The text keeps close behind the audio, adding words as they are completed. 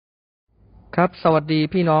ครับสวัสดี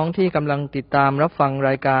พี่น้องที่กำลังติดตามรับฟังร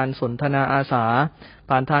ายการสนทนาอาสา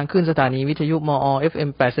ผ่านทางคลื่นสถานีวิทยุมอ FM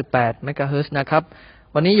 88 เมกะเฮิรตซ์นะครับ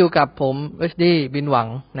วันนี้อยู่กับผมเอชดีบินหวัง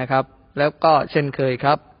นะครับแล้วก็เช่นเคยค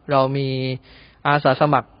รับเรามีอาสาส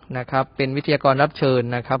มัครนะครับเป็นวิทยากรรับเชิญ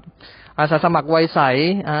นะครับอาสาสมัครวัยใส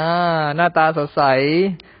หน้าตาสดใส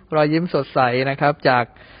รอยยิ้มสดใสนะครับจาก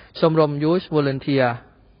ชมรม Youth Volunteer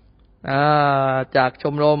จากช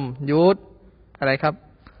มรมยูธอะไรครับ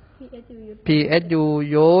PSU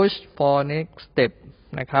Youth for Next Step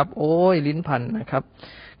นะครับโอ้ยลิ้นพันนะครับ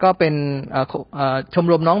ก็เป็นชม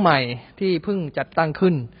รมน้องใหม่ที่เพิ่งจัดตั้ง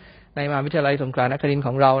ขึ้นในมหาวิทยาลัยสงขลานครินทร์ข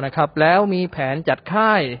องเรานะครับแล้วมีแผนจัดค่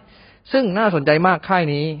ายซึ่งน่าสนใจมากค่าย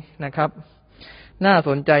นี้นะครับน่าส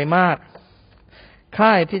นใจมากค่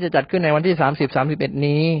ายที่จะจัดขึ้นในวันที่30-31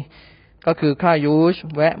นี้ก็คือค่ายยูช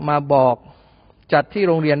แวะมาบอกจัดที่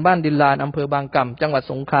โรงเรียนบ้านดินลานอำเภอบางกล่ำจังหวัด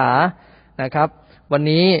สงขลานะครับวัน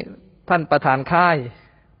นี้ท่านประธานค่าย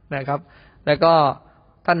นะครับแล้วก็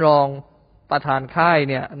ท่านรองประธานค่าย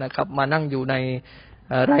เนี่ยนะครับมานั่งอยู่ใน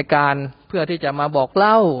รายการเพื่อที่จะมาบอกเ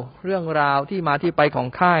ล่าเรื่องราวที่มาที่ไปของ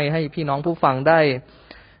ค่ายให้พี่น้องผู้ฟังได้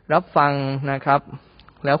รับฟังนะครับ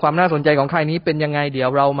แล้วความน่าสนใจของค่ายนี้เป็นยังไงเดี๋ยว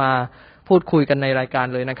เรามาพูดคุยกันในรายการ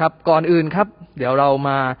เลยนะครับก่อนอื่นครับเดี๋ยวเราม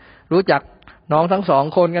ารู้จักน้องทั้งสอง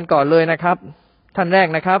คนกันก่อนเลยนะครับท่านแรก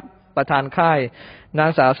นะครับประธานค่ายนาง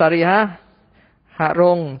สาวสารีฮะหะร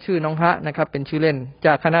งชื่อน้องฮะนะครับเป็นชื่อเล่นจ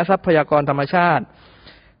ากคณะทรัพยากรธรรมชาติ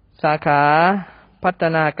สาขาพัฒ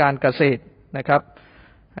นาการเกษตรนะครับ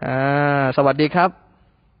สวัสดีครับ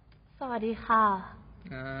สวัสดีค่ะ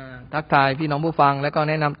ทักทายพี่น้องผู้ฟังแล้วก็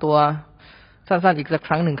แนะนำตัวสั้นๆอีกสักค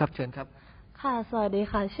รั้งหนึ่งครับเชิญครับค่ะสวัสดี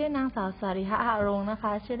ค่ะชื่อนางสาวสารีหะรงนะค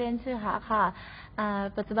ะชื่อเล่นชื่อหะค่ะ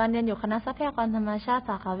ปัจจุบันเรียนอยู่คณะทรัพยากรธรรมชาติ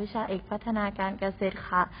สาขาวิชาเอกพัฒนาการเกษตร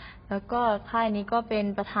ค่ะแล้วก็ค่ายนี้ก็เป็น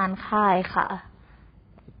ประธานค่ายค่ะ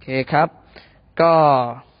โอเคครับก็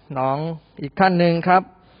น้องอีกท่านหนึ่งครับ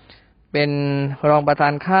เป็นรองประธา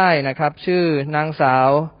นค่ายนะครับชื่อนางสาว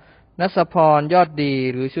ณัฐพรยอดดี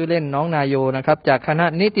หรือชื่อเล่นน้องนายโยนะครับจากคณะ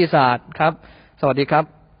นิติศาสตร์ครับสวัสดีครับ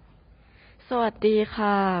สวัสดีค่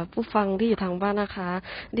ะผู้ฟังที่อยู่ทางบ้านนะคะ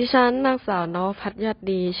ดิฉันนางสาวนวภัทรยอด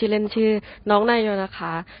ดีชื่อเล่นชื่อน้องนายโยนะค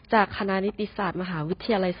ะจากคณะนิติศาสตร์มหาวิท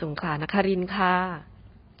ยาลัยสงขลานครินทร์ค่ะ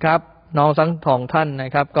ครับน้องทั้งสองท่านน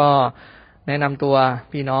ะครับก็แนะนำตัว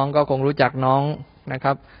พี่น้องก็คงรู้จักน้องนะค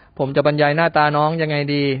รับผมจะบรรยายหน้าตาน้องยังไง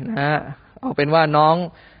ดีนะฮะเอาเป็นว่าน้อง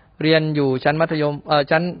เรียนอยู่ชั้นมัธยม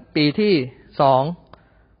ชั้นปีที่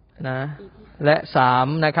2นะและ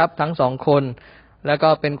3นะครับทั้ง2คนแล้วก็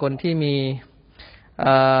เป็นคนที่มี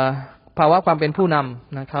ภาวะความเป็นผู้น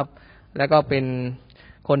ำนะครับแล้วก็เป็น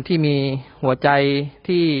คนที่มีหัวใจ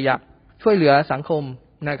ที่อยากช่วยเหลือสังคม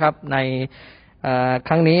นะครับในค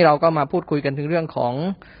รั้งนี้เราก็มาพูดคุยกันถึงเรื่องของ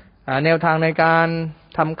แนวทางในการ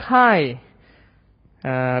ทำค่าย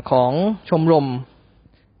ของชมรม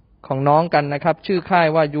ของน้องกันนะครับชื่อค่าย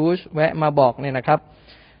ว่ายูชแวะมาบอกเนี่ยนะครับ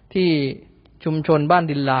ที่ชุมชนบ้าน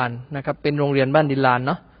ดินลานนะครับเป็นโรงเรียนบ้านดินลานเ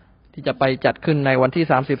นาะที่จะไปจัดขึ้นในวันที่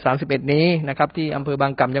30-31นี้นะครับที่อำเภอบา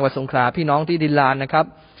งกล่ำจังหวัดสงขลาพี่น้องที่ดินลานนะครับ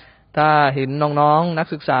ถ้าเห็นน้องๆนัก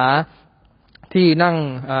ศึกษาที่นั่ง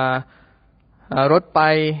รถไป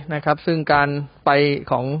นะครับซึ่งการไป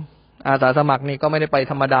ของอาสาสมัครนี่ก็ไม่ได้ไป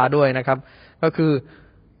ธรรมดาด้วยนะครับก็คือ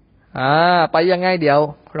ไปยังไงเดี๋ยว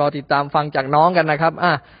รอติดตามฟังจากน้องกันนะครับ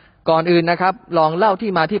ก่อนอื่นนะครับลองเล่า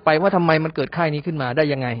ที่มาที่ไปว่าทำไมมันเกิดค่ายนี้ขึ้นมาได้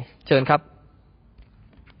ยังไงเชิญครับ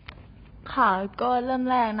ค่ะก็เริ่ม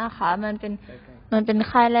แรกนะคะมันเป็น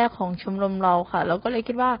ค่ายแรกของชมรมเราค่ะเราก็เลย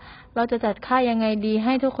คิดว่าเราจะจัดค่ายยังไงดีใ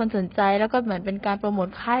ห้ทุกคนสนใจแล้วก็เหมือนเป็นการโปรโมท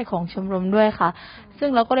ค่ายของชมรมด้วยค่ะซึ่ง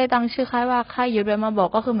เราก็เลยตั้งชื่อค่ายว่าค่ายยูทแวะมาบอก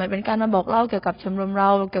ก็คือเหมือนเป็นการมาบอกเล่าเกี่ยวกับชมรมเรา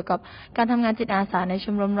เกี่ยวกับการทำงานจิตอาสาในช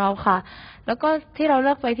มรมเราค่ะแล้วก็ที่เราเ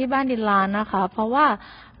ลือกไปที่บ้านดินลานนะคะเพราะว่า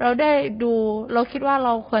เราได้ดูเราคิดว่าเร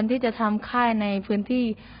าควรที่จะทำค่ายในพื้นที่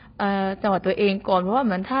จังหวัดตัวเองก่อนเพราะว่าเ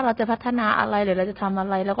หมือนถ้าเราจะพัฒนาอะไรหรือเราจะทำอะ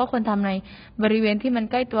ไรเราก็ควรทำในบริเวณที่มัน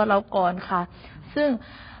ใกล้ตัวเราก่อนค่ะซึ่ง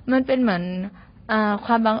มันเป็นเหมือนค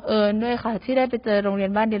วามบังเอิญด้วยค่ะที่ได้ไปเจอโรงเรีย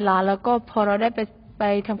นบ้านดินลานแล้วก็พอเราได้ไป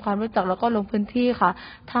ทำความรู้จักแล้วก็ลงพื้นที่ค่ะ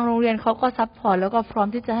ทางโรงเรียนเขาก็ซัพพอร์ตแล้วก็พร้อม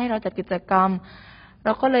ที่จะให้เราจัดกิจกรรมเร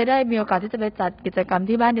าก็เลยได้มีโอกาสที่จะไปจัดกิจกรรม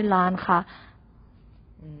ที่บ้านดินลานค่ะ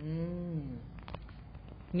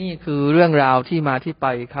นี่คือเรื่องราวที่มาที่ไป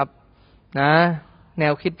ครับนะแน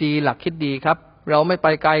วคิดดีหลักคิดดีครับเราไม่ไป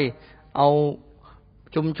ไกลเอา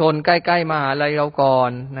ชุมชนใกล้ๆมหาลัยเราก่อ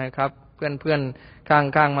นนะครับเพื่อนๆข้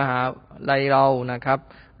างๆมหาลัยเรานะครับ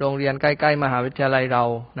โรงเรียนใกล้ๆมหาวิทยาลัยเรา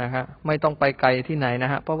นะครับไม่ต้องไปไกลที่ไหนน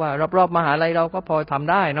ะฮะเพราะว่ารอบๆมหาลัยเราก็พอท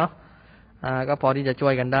ำได้เนาะก็พอที่จะช่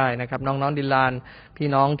วยกันได้นะครับน้องๆดินลานพี่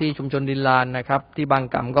น้องที่ชุมชนดินลานนะครับที่บาง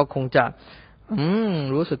กล่ำก็คงจะ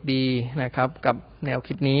รู้สึกดีนะครับกับแนว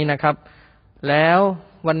คิดนี้นะครับแล้ว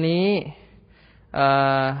วันนี้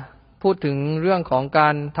พูดถึงเรื่องของกา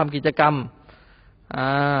รทำกิจกรรม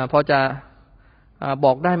พอจะบ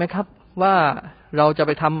อกได้ไหมครับว่าเราจะไ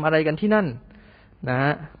ปทำอะไรกันที่นั่นนะฮ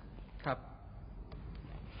ะครับ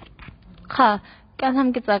ค่ะการท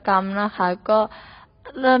ำกิจกรรมนะคะก็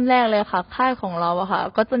เริ่มแรกเลยค่ะค่ายของเราอะค่ะ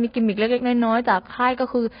ก็จะมีกิมมิคเล็กๆน้อยๆจากค่ายก็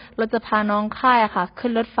คือเราจะพาน้องค่ายอะค่ะขึ้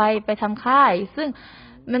นรถไฟไปทำค่ายซึ่ง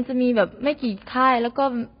มันจะมีแบบไม่กี่ค่ายแล้วก็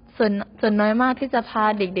ส่วนน้อยมากที่จะพา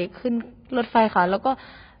เด็กๆขึ้นรถไฟค่ะแล้วก็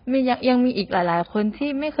ยังมีอีกหลายๆคนที่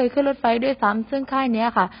ไม่เคยขึ้นรถไฟด้วยซ้ำซึ่งค่ายนี้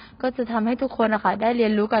ค่ะก็จะทำให้ทุกคนอะค่ะได้เรีย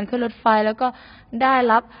นรู้การขึ้นรถไฟแล้วก็ได้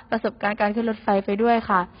รับประสบการณ์การขึ้นรถไฟไปด้วย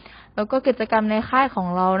ค่ะแล้วก็กิจกรรมในค่ายของ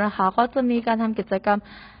เรานะคะก็จะมีการทำกิจกรรม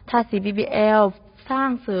ทาสี BBL สร้า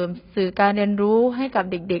งเสริมสื่อการเรียนรู้ให้กับ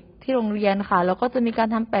เด็กๆที่โรงเรียนค่ะแล้วก็จะมีการ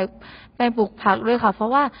ทำแปลงปลูกผักด้วยค่ะเพรา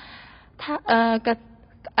ะว่าถ้า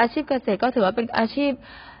อาชีพเกษตรก็ถือว่าเป็นอาชีพ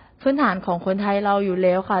พื้นฐานของคนไทยเราอยู่แ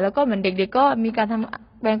ล้วค่ะแล้วก็เหมือนเด็กๆก็มีการท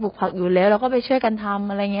ำแปลงปลูกผักอยู่แล้วแล้วก็ไปช่วยกันทำ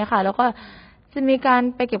อะไรเงี้ยค่ะแล้วก็จะมีการ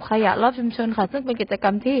ไปเก็บขยะรอบชุมชนค่ะซึ่งเป็นกิจกร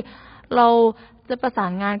รมที่เราจะประสา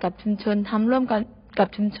นงานกับชุมชนทำร่วมกันกับ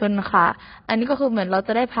ชุมชนค่ะอันนี้ก็คือเหมือนเราจ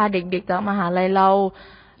ะได้พาเด็กๆจากมหาลัยเรา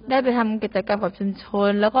ได้ไปทำกิจกรรมกับชุมชน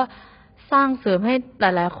แล้วก็สร้างเสริมให้ห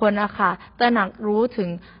ลายๆคนนะคะตระหนั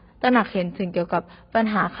กเห็นถึงเกี่ยวกับปัญ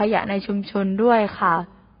หาขยะในชุมชนด้วยค่ะ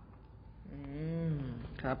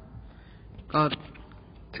ครับก็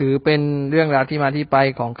ถือเป็นเรื่องราวที่มาที่ไป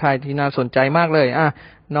ของค่ายที่น่าสนใจมากเลย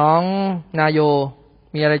น้องนายโย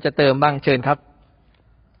มีอะไรจะเติมบ้างเชิญครับ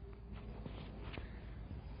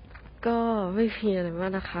ก็ไม่มีอะไรมา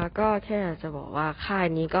กนะคะก็แค่จะบอกว่าค่าย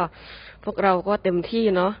นี้ก็พวกเราก็เต็มที่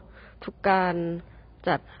เนาะทุกการ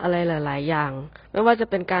จัดอะไรหลายๆอย่างไม่ว่าจะ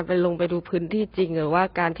เป็นการไปลงไปดูพื้นที่จริงหรือว่า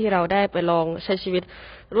การที่เราได้ไปลองใช้ชีวิต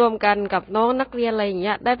ร่วมกันกับน้องนักเรียนอะไรอย่างเ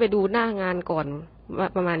งี้ยได้ไปดูหน้างานก่อน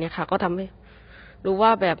ประมาณนี้ค่ะก็ทำให้รู้ว่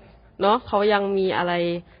าแบบเนาะเขายังมีอะไร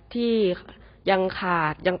ที่ยังขา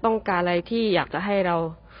ดยังต้องการอะไรที่อยากจะให้เรา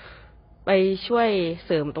ไปช่วยเ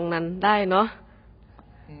สริมตรงนั้นได้เนาะ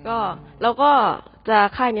ก็แล้วก็จะ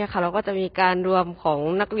ค่ายเนี้ยค่ะเราก็จะมีการรวมของ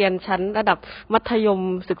นักเรียนชั้นระดับมัธยม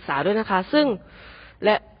ศึกษาด้วยนะคะซึ่ง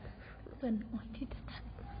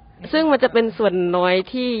มันจะเป็นส่วนน้อย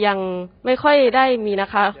ที่ยังไม่ค่อยได้มีนะ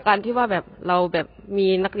คะการที่ว่าแบบเราแบบมี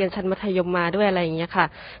นักเรียนชั้นมัธยมมาด้วยอะไรอย่างเงี้ยค่ะ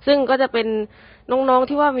ซึ่งก็จะเป็นน้องๆ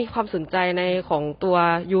ที่ว่ามีความสนใจในของตัว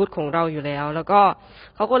ยูทของเราอยู่แล้วแล้วก็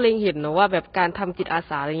เขาก็เล็งเห็นนะว่าแบบการทำจิตอา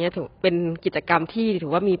สาอะไรเงี้ยถือเป็นกิจกรรมที่ถื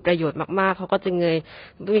อว่ามีประโยชน์มากๆเขาก็จึงเลย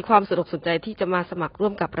มีความสนอกสนใจที่จะมาสมัครร่ว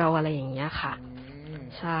มกับเราอะไรอย่างเงี้ยค่ะ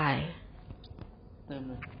ใช่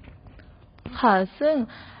ค่ะซึ่ง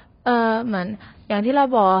เหมือนอย่างที่เรา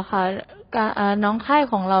บอกค่ะน้องค่าย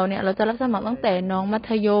ของเราเนี่ยเราจะรับสมัครตั้งแต่น้องมั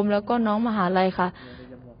ธยมแล้วก็น้องมหาลัยค่ะ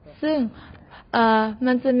ซึ่ง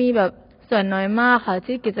มันจะมีแบบส่วนน้อยมากค่ะ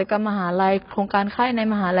ที่กิจกรรมมหาลัยโครงการค่ายใน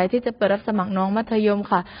มหาลัยที่จะเปิดรับสมัครน้องมัธยม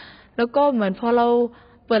ค่ะแล้วก็เหมือนพอเรา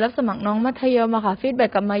เปิดรับสมัครน้องมัธยมอะค่ะฟีดแบ็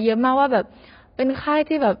กกลับมาเยอะมากว่าแบบเป็นค่าย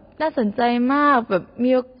ที่แบบน่าสนใจมากแบบ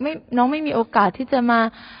น้องไม่มีโอกาสที่จะมา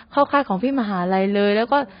เข้าค่ายของพี่มหาลัยเลยแล้ว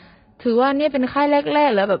ก็ถือว่านี่เป็นค่ายแร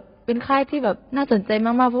กๆแล้วแบบเป็นค่ายที่แบบน่าสนใจม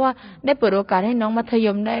ากๆเพราะว่าได้เปิดโอกาสให้น้องมัธย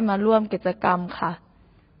มได้มาร่วมกิจกรรมค่ะ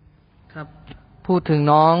ครับพูดถึง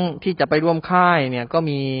น้องที่จะไปร่วมค่ายเนี่ยก็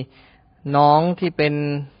มีน้องที่เป็น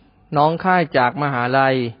น้องค่ายจากมหาลั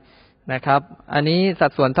ยนะครับอันนี้สั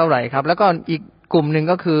ดส่วนเท่าไหร่ครับแล้วก็อีกกลุ่มหนึ่ง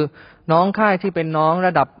ก็คือน้องค่ายที่เป็นน้องร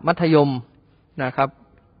ะดับมัธยมนะครับ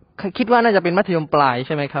คิดว่าน่าจะเป็นมัธยมปลายใ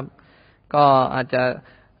ช่ไหมครับก็อาจจะ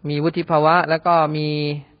มีวุฒิภาวะแล้วก็มี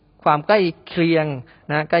ความใกล้เคียง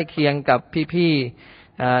ใกล้เคียงกับพี่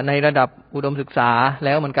ๆในระดับอุดมศึกษาแ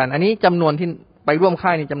ล้วเหมือนกันอันนี้จำนวนที่ไปร่วมค่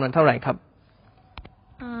ายนี่จำนวนเท่าไหร่ครับ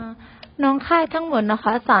น้องค่ายทั้งหมดนะค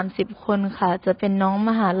ะ30 คนค่ะจะเป็นน้อง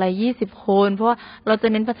มหาลัย20 คนเพราะว่าเราจะ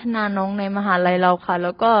เน้นพัฒนาน้องในมหาลัยเราค่ะแ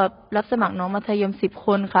ล้วก็รับสมัครน้องมัธยม10 ค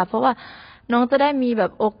นค่ะเพราะว่าน้องจะได้มีแบ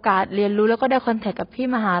บโอกาสเรียนรู้แล้วก็ได้คอนแทคกับพี่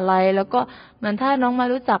มหาลัยแล้วก็เหมือนถ้าน้องมา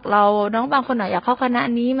รู้จักเราน้องบางคนอยากเข้าคณะ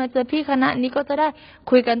นี้มาเจอพี่คณะนี้ก็จะได้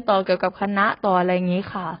คุยกันต่อเกี่ยวกับคณะต่ออะไรอย่างนี้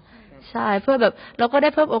ค่ะใช่เพื่อแบบเราก็ได้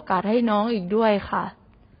เพิ่มโอกาสให้น้องอีกด้วยค่ะ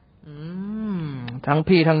ทั้ง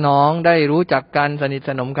พี่ทั้งน้องได้รู้จักกันสนิทส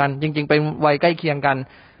นมกันจริงๆเป็นวัยใกล้เคียงกัน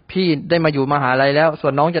พี่ได้มาอยู่มหาลัยแล้วส่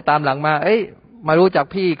วนน้องจะตามหลังมามารู้จัก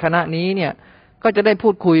พี่คณะนี้เนี่ยก็จะได้พู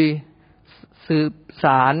ดคุยสืบส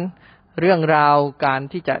ารเรื่องราวการ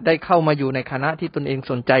ที่จะได้เข้ามาอยู่ในคณะที่ตนเอง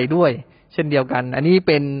สนใจด้วยเช่นเดียวกันอันนี้เ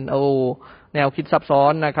ป็นแนวคิดซับซ้อ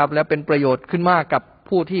นนะครับและเป็นประโยชน์ขึ้นมากกับ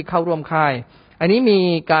ผู้ที่เข้าร่วมค่ายอันนี้มี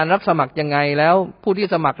การรับสมัครยังไงแล้วผู้ที่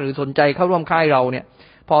สมัครหรือสนใจเข้าร่วมค่ายเราเนี่ย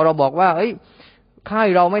พอเราบอกว่า ค่าย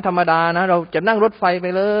เราไม่ธรรมดานะเราจะนั่งรถไฟไป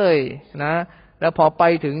เลยนะแล้วพอไป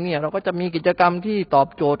ถึงเนี่ยเราก็จะมีกิจกรรมที่ตอบ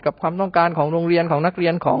โจทย์กับความต้องการของโรงเรียนของนักเรี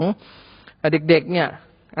ยนของเด็กๆเนี่ย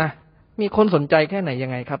มีคนสนใจแค่ไหนยั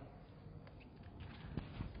งไงครับ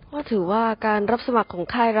ก็ถือว่าการรับสมัครของ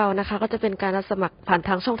ค่ายเรานะคะก็จะเป็นการรับสมัครผ่านท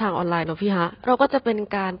างช่องทางออนไลน์เนาะพี่ฮะเราก็จะเป็น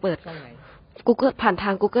การเปิด Google ผ่านท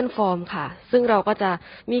าง Google Form ค่ะซึ่งเราก็จะ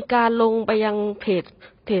มีการลงไปยังเพจ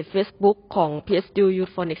Facebook ของ PSU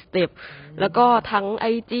Youth for Next Step แล้วก็ทั้ง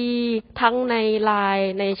IG ทั้งใน LINE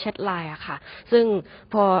ในแชท LINE อะค่ะซึ่ง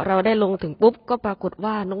พอเราได้ลงถึงปุ๊บก็ปรากฏ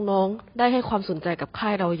ว่าน้องๆได้ให้ความสนใจกับค่า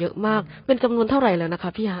ยเราเยอะมากเป็นจำนวนเท่าไหร่แล้วนะค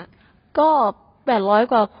ะพี่ฮะก็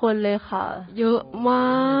800 กว่าคนเลยค่ะเยอะม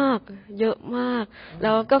ากเยอะมากแ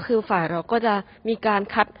ล้วก็คือฝ่ายเราก็จะมีการ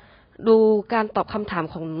คัดดูการตอบคำถาม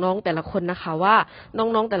ของน้องแต่ละคนนะคะว่าน้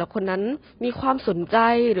องๆแต่ละคนนั้นมีความสนใจ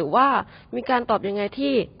หรือว่ามีการตอบยังไง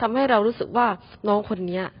ที่ทำให้เรารู้สึกว่าน้องคน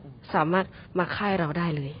นี้สามารถมาค่ายเราได้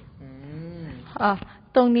เลย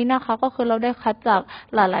ตรงนี้นะคะก็คือเราได้คัดจาก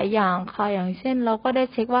หลายๆอย่างค่ะอย่างเช่นเราก็ได้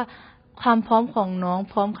เช็คว่าความพร้อมของน้อง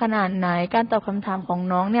พร้อมขนาดไหนการตอบคำถามของ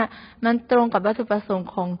น้องเนี่ยมันตรงกับวัตถุประสงค์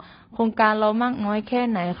ของโครงการเรามากน้อยแค่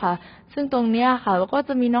ไหนค่ะซึ่งตรงเนี้ยค่ะก็จ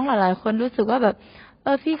ะมีน้องหลายๆคนรู้สึกว่าแบบ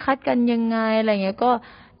พี่คัดกันยังไงอะไรเงี้ยก็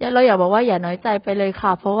เราอยากบอกว่าอย่าน้อยใจไปเลยค่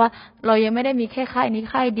ะเพราะว่าเรายังไม่ได้มีแค่ค่ายนี้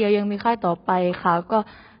ค่ายเดียวยังมีค่ายต่อไปค่ะก็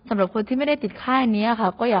สำหรับคนที่ไม่ได้ติดค่ายนี้ค่ะ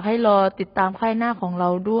ก็อยากให้รอติดตามค่ายหน้าของเรา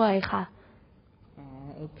ด้วยค่ะ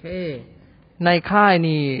โอเคในค่าย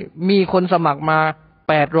นี่มีคนสมัครมา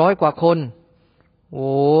800 กว่าคนโอ้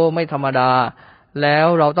ไม่ธรรมดาแล้ว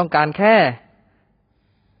เราต้องการแค่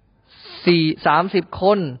30 ค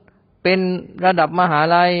นเป็นระดับมหา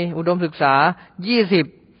ลัยอุดมศึกษา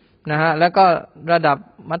20นะฮะแล้วก็ระดับ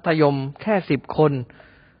มัธยมแค่10 คน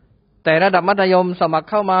แต่ระดับมัธยมสมัคร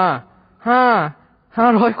เข้ามา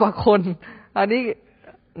500 กว่าคนอันนี้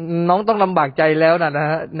น้องต้องลำบากใจแล้วนะ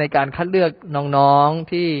ฮะในการคัดเลือกน้อง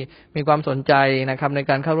ๆที่มีความสนใจนะครับใน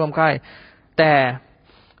การเข้าร่วมค่ายแต่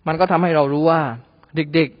มันก็ทำให้เรารู้ว่าเ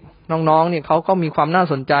ด็กๆน้องๆเนี่ยเขาก็มีความน่า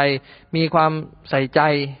สนใจมีความใส่ใจ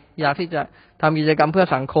อยากที่จะทำกิจกรรมเพื่อ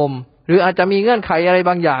สังคมหรืออาจจะมีเงื่อนไขอะไร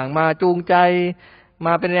บางอย่างมาจูงใจม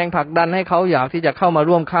าเป็นแรงผลักดันให้เขาอยากที่จะเข้ามา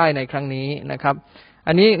ร่วมค่ายในครั้งนี้นะครับ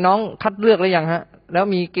อันนี้น้องคัดเลือกหรือยังฮะแล้ว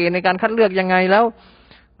มีเกณฑ์ในการคัดเลือกยังไงแล้ว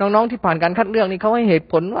น้องๆที่ผ่านการคัดเลือกนี่เขาให้เหตุ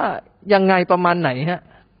ผลว่ายังไงประมาณไหนฮะ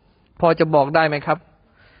พอจะบอกได้ไหมครับ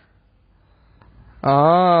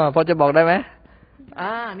พอจะบอกได้ไหม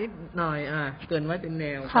นิดหน่อยเกินไว้เป็นแน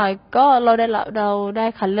วค่ะก็เราได้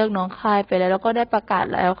คัดเลือกน้องค่ายไปแล้วก็ได้ประกาศ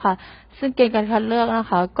แล้วค่ะซึ่งเกณฑ์การคัดเลือกนะ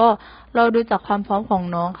คะก็เราดูจากความพร้อมของ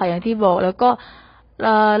น้องค่ะอย่างที่บอกแล้วก็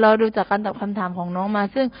เราดูจากการตอบคำถามของน้องมา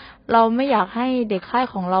ซึ่งเราไม่อยากให้เด็กค่าย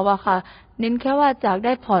ของเราอะค่ะเน้นแค่ว่าอยากไ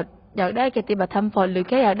ด้พอร์ตอยากได้กิจบัตรทำพอร์ตหรือแ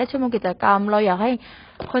ค่อยากได้ชั่วโมงกิจกรรมเราอยากให้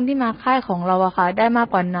คนที่มาค่ายของเราอะค่ะได้มาก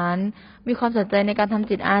กว่านั้นมีความสนใจในการทำ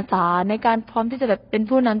จิตอาสาในการพร้อมที่จะแบบเป็น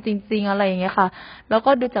ผู้นำจริงๆอะไรอย่างเงี้ยค่ะแล้ว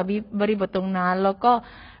ก็ดูจากบริบทตรงนั้นแล้วก็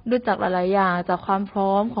ดูจากหลายๆอย่างจากความพร้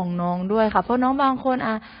อมของน้องด้วยค่ะเพราะน้องบางคน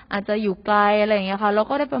อาจจะอยู่ไกลอะไรอย่างเงี้ยค่ะเรา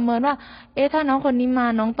ก็ได้ประเมินว่าถ้าน้องคนนี้มา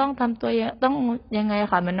น้องต้องทำตัวต้องยังไง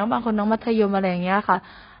ค่ะเหมือนน้องบางคนน้องมัธยมอะไรอย่างเงี้ยค่ะ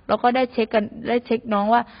เราก็ได้เช็คน้อง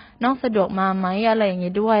ว่าน้องสะดวกมาไหมอะไรอย่างเ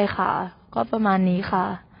งี้ยด้วยค่ะก็ประมาณนี้ค่ะ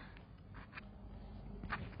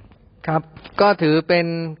ครับก็ถือเป็น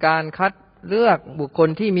การคัดเลือกบุคคล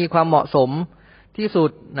ที่มีความเหมาะสมที่สุ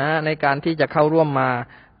ดนะในการที่จะเข้าร่วมมา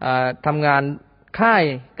ทำงานค่าย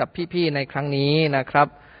กับพี่ๆในครั้งนี้นะครับ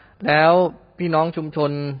แล้วพี่น้องชุมช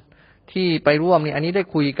นที่ไปร่วมนี่อันนี้ได้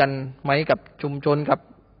คุยกันไหมกับชุมชนกับ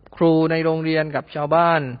ครูในโรงเรียนกับชาวบ้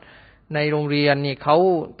านในโรงเรียนนี่เขา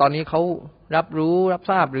ตอนนี้เขารับรู้รับ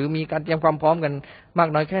ทราบหรือมีการเตรียมความพร้อมกันมาก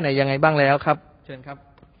น้อยแค่ไหนยังไงบ้างแล้วครับเชิญครับ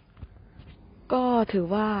ก็ถือ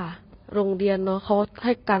ว่าโรงเรียนเนาะเขาใ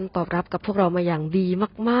ห้การตอบรับกับพวกเรามาอย่างดี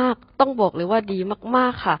มากๆต้องบอกเลยว่าดีมา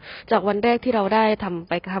กๆค่ะจากวันแรกที่เราได้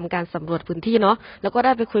ทำการสำรวจพื้นที่เนาะแล้วก็ไ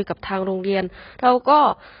ด้ไปคุยกับทางโรงเรียนเราก็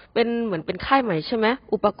เป็นเหมือนเป็นค่ายใหม่ใช่ไหม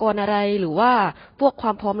อุปกรณ์อะไรหรือว่าพวกคว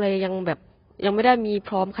ามพร้อมอะไรยังไม่ได้มีพ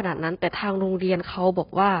ร้อมขนาดนั้นแต่ทางโรงเรียนเขาบอ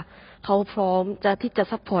กว่าเขาพร้อมที่จะ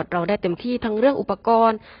ซัพพอร์ตเราได้เต็มที่ทั้งเรื่องอุปกร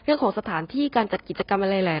ณ์เรื่องของสถานที่การจัดกิจกรรมอะ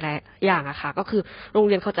ไรหลายๆอย่างอะค่ะก็คือโรงเ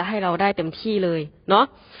รียนเขาจะให้เราได้เต็มที่เลยเนาะ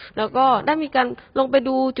แล้วก็ได้มีการลงไป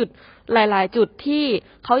ดูจุดหลายๆจุดที่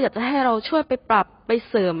เขาอยากจะให้เราช่วยไปปรับไป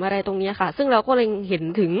เสริมอะไรตรงนี้ค่ะซึ่งเราก็เล็งเห็น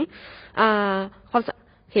ถึง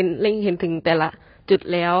เล็งเห็นถึงแต่ละจุด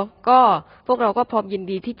แล้วก็พวกเราก็พร้อมยิน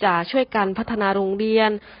ดีที่จะช่วยกันพัฒนาโรงเรียน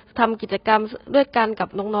ทำกิจกรรมด้วยกันกับ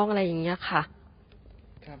น้องๆอะไรอย่างเงี้ยค่ะ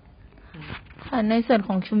ค่ะในส่วนข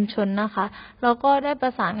องชุมชนนะคะเราก็ได้ปร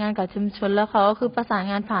ะสานงานกับชุมชนแล้วค่ะก็คือประสาน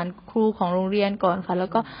งานผ่านครูของโรงเรียนก่อนค่ะแล้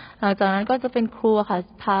วก็หลังจากนั้นก็จะเป็นครูค่ะ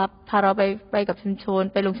พาเราไปกับชุมชน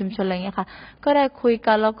ไปลงชุมชนอะไรอย่างเงี้ยค่ะก็ได้คุย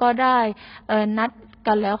กันแล้วก็ได้นัด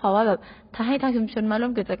กันแล้วค่ะว่าแบบถ้าให้ทางชุมชนมาร่ว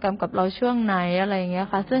มกิจกรรมกับเราช่วงไหนอะไรอย่างเงี้ย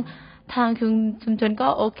ค่ะซึ่งทางชุมชนก็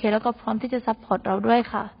โอเคแล้วก็พร้อมที่จะซัพพอร์ตเราด้วย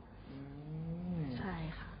ค่ะใช่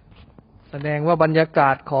ค่ะแสดงว่าบรรยากา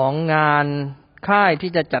ศของงานค่าย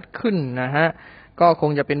ที่จะจัดขึ้นนะฮะก็ค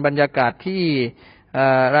งจะเป็นบรรยากาศที่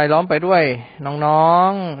รายล้อมไปด้วยน้อ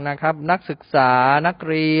งๆนะครับนักศึกษานัก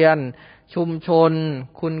เรียนชุมชน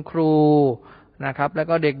คุณครูนะครับแล้ว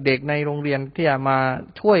ก็เด็กๆในโรงเรียนที่จะมา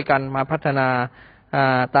ช่วยกันมาพัฒนา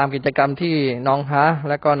ตามกิจกรรมที่น้องฮะ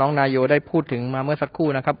และก็น้องนายโยได้พูดถึงมาเมื่อสักครู่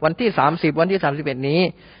นะครับวันที่30วันที่31นี้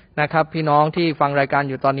นะครับพี่น้องที่ฟังรายการ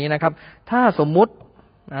อยู่ตอนนี้นะครับถ้าสมมุติ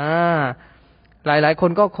หลายๆค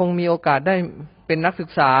นก็คงมีโอกาสได้เป็นนักศึก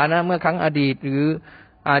ษานะเมื่อครั้งอดีตหรือ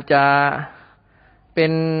อาจจะเป็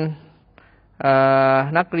น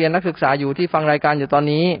นักเรียนนักศึกษาอยู่ที่ฟังรายการอยู่ตอน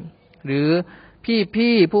นี้หรือ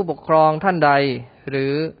พี่ผู้ปกครองท่านใดหรื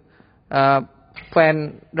อแฟน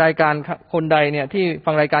รายการคนใดเนี่ยที่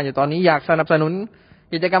ฟังรายการอยู่ตอนนี้อยากสนับสนุน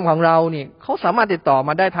กิจกรรมของเราเนี่ยเขาสามารถติดต่อม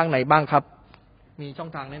าได้ทางไหนบ้างครับมีช่อ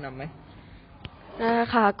งทางแนะนำไหม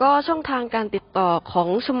ค่ะก็ช่องทางการติดต่อของ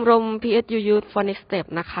ชมรม PSU Youth for Next Step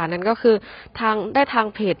นะคะนั่นก็คือทาง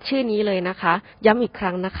เพจชื่อนี้เลยนะคะย้ำอีกค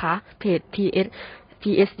รั้งนะคะเพจ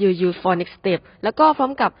PSU Youth for Next Step แล้วก็พร้อ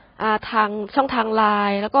มกับทางช่องทาง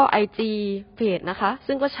LINE แล้วก็ IG เพจนะคะ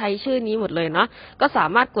ซึ่งก็ใช้ชื่อนี้หมดเลยเนาะก็สา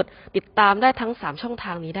มารถกดติดตามได้ทั้ง3ช่องท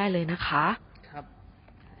างนี้ได้เลยนะคะครับ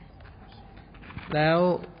แล้ว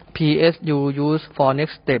PSU Youth for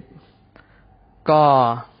Next Stepก็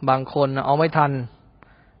บางคนเอาไม่ทัน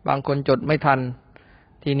บางคนจดไม่ทัน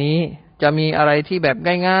ทีนี้จะมีอะไรที่แบบ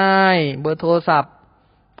ง่ายๆเบอร์โทรศัพท์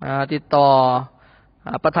ติดต่อ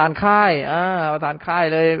ประธานค่ายประธานค่าย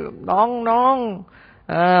เลยน้อง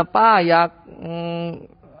ป้าอยาก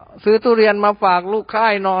ซื้อทุเรียนมาฝากลูกค่า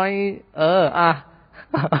ยหน่อย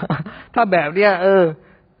ถ้าแบบเนี้ย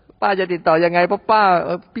ป้าจะติดต่อยังไงเพราะป้า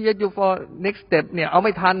PSU for Next Step เนี่ยเอาไ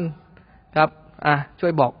ม่ทันครับช่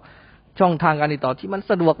วยบอกช่องทางการติดต่อที่มัน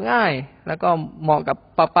สะดวกง่ายแล้วก็เหมาะกับ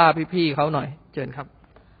ป้าพี่ๆเขาหน่อยเชิญครับ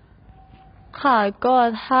ค่ะก็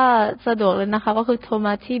ถ้าสะดวกเลยนะคะก็คือโทรม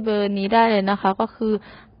าที่เบอร์นี้ได้เลยนะคะก็คือ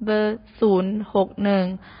เบอร์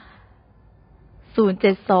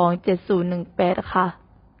061-072-7018ค่ะ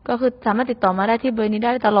ก็คือสามารถติดต่อมาได้ที่เบอร์นี้ไ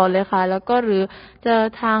ด้ตลอดเลยค่ะแล้วก็หรือจะ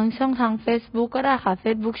ทางช่องทาง Facebook ก็ได้ค่ะ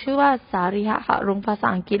Facebook ชื่อว่าสาริหะค่ะลงภาษา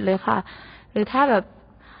อังกฤษเลยค่ะหรือถ้าแบบ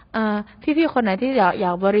พี่ๆคนไหนที่อย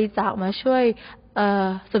ากบริจาคมาช่วย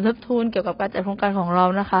สมทบทุนเกี่ยวกับการจัดโครงการของเรา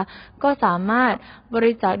นะคะก็สามารถบ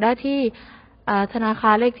ริจาคได้ที่ธนาคา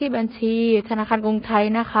รเลขที่บัญชีธนาคารกรุงไทย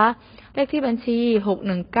นะคะเลขที่บัญชี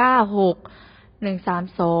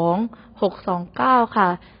6196132629ค่ะ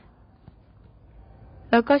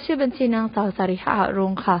แล้วก็ชื่อบัญชีนางสาวสาริหะร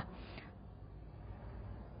งค์ค่ะ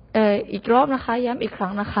อีกรอบนะคะย้ำอีกครั้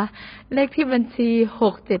งนะคะเลขที่บัญชี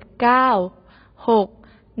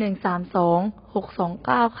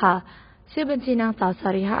6796132629ค่ะชื่อบัญชีนางสาวสา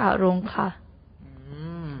ริหะรงค์ค่ะ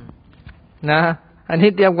นะอันนี้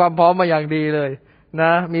เตรียมความพร้อมมาอย่างดีเลยน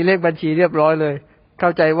ะมีเลขบัญชีเรียบร้อยเลยเข้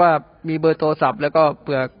าใจว่ามีเบอร์โทรศัพท์แล้วก็เ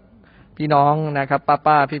ผื่อพี่น้องนะครับ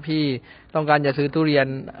ป้าพี่ๆต้องการจะซื้อทุเรียน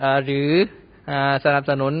หรือสนับ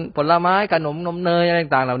สนุนผลไม้ขนมนมเนยอะไร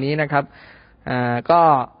ต่างๆเหล่านี้นะครับก็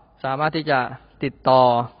สามารถที่จะติดต่อ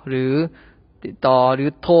หรือ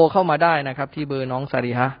โทรเข้ามาได้นะครับที่เบอร์น้องสา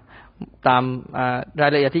ริหะตามรา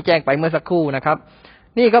ยละเอียดที่แจ้งไปเมื่อสักครู่นะครับ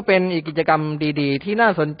นี่ก็เป็นอีกกิจกรรมดีๆที่น่า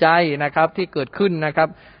สนใจนะครับที่เกิดขึ้นนะครับ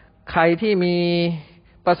ใครที่มี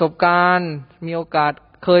ประสบการณ์มีโอกาส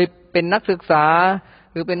เคยเป็นนักศึกษา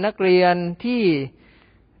หรือเป็นนักเรียนที่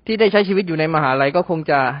ได้ใช้ชีวิตอยู่ในมหาลัยก็คง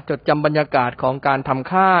จะจดจำบรรยากาศของการท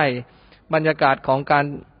ำค่ายบรรยากาศของการ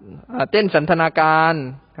เต้นสันทนาการ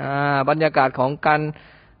บรรยากาศของการ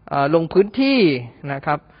ลงพื้นที่นะค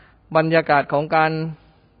รับบรรยากาศของการ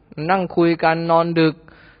นั่งคุยกันนอนดึก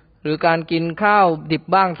หรือการกินข้าวดิบ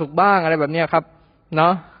บ้างสุกบ้างอะไรแบบนี้ครับเนา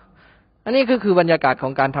ะอันนี้ก็คือบรรยากาศขอ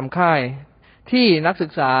งการทำค่ายที่นักศึ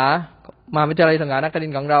กษามหาวิทยาลัยสงขลานคริน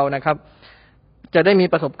ทร์ของเรานะครับจะได้มี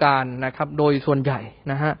ประสบการณ์นะครับโดยส่วนใหญ่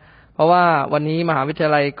นะฮะเพราะว่าวันนี้มหาวิทย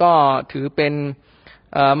าลัยก็ถือเป็น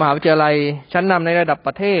มหาวิทยาลัยชั้นนำในระดับป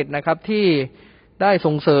ระเทศนะครับที่ได้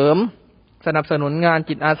ส่งเสริมสนับสนุนงาน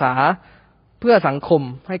จิตอาสาเพื่อสังคม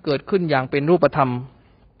ให้เกิดขึ้นอย่างเป็นรูปธรรม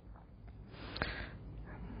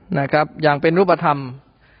นะครับอย่างเป็นรูปธรรม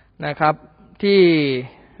นะครับที่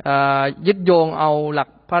ยึดโยงเอาหลัก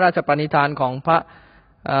พระราชปณิธานของพระ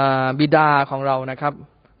บิดาของเรานะครับ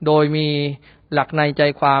โดยมี หลักในใจ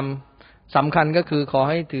ความสำคัญก็คือขอ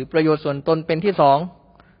ให้ถือประโยชน์ส่วนตนเป็นที่สอง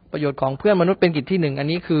ประโยชน์ของเพื่อนมนุษย์เป็นกิจที่หนึ่งอัน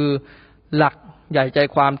นี้คือหลักใหญ่ใจ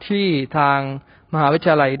ความที่ทางมหาวิท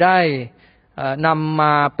ยาลัยได้นำม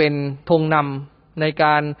าเป็นธงนำในก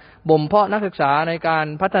ารบ่มเพาะนักศึกษาในการ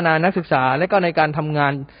พัฒนานักศึกษาและก็ในการทำงา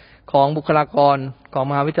นของบุคลากรของ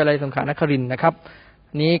มหาวิทยาลัยสงขลานครินทร์นะครับ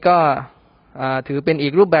นี้ก็ถือเป็นอี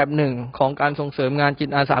กรูปแบบหนึ่งของการส่งเสริมงานจิต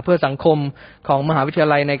อาสาเพื่อสังคมของมหาวิทย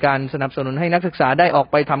าลัยในการสนับสนุนให้นักศึกษาได้ออก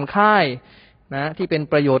ไปทำค่ายนะที่เป็น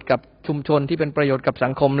ประโยชน์กับชุมชนที่เป็นประโยชน์กับสั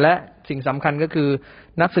งคมและสิ่งสำคัญก็คือ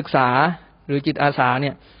นักศึกษาหรือจิตอาสาเ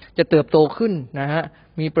นี่ยจะเติบโตขึ้นนะฮะ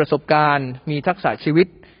มีประสบการณ์มีทักษะชีวิต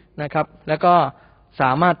นะครับแล้วก็ส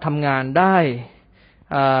ามารถทำงานได้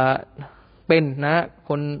เป็นนะ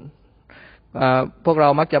คนพวกเรา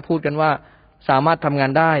มักจะพูดกันว่าสามารถทำงา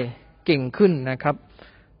นได้เก่งขึ้นนะครับ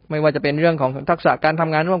ไม่ว่าจะเป็นเรื่องของทักษะการท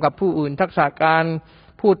ำงานร่วมกับผู้อื่นทักษะการ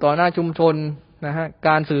พูดต่อหน้าชุมชนนะฮะก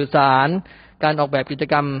ารสื่อสารการออกแบบกิจ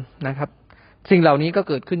กรรมนะครับสิ่งเหล่านี้ก็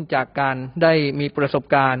เกิดขึ้นจากการได้มีประสบ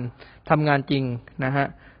การณ์ทำงานจริงนะฮะ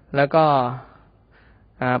แล้วก็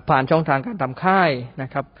ผ่านช่องทางการทำค่ายนะ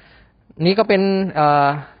ครับนี้ก็เป็น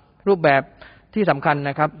รูปแบบที่สำคัญ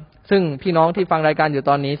นะครับซึ่งพี่น้องที่ฟังรายการอยู่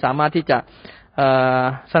ตอนนี้สามารถที่จะ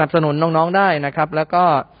สนับสนุนน้องๆได้นะครับแล้วก็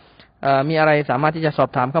มีอะไรสามารถที่จะสอบ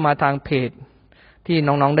ถามเข้ามาทางเพจที่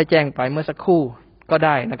น้องๆได้แจ้งไปเมื่อสักครู่ก็ไ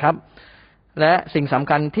ด้นะครับและสิ่งสำ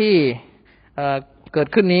คัญที่เกิด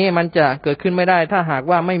ขึ้นนี้มันจะเกิดขึ้นไม่ได้ถ้าหาก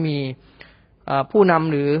ว่าไม่มีผู้น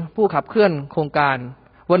ำหรือผู้ขับเคลื่อนโครงการ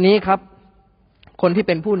วันนี้ครับคนที่เ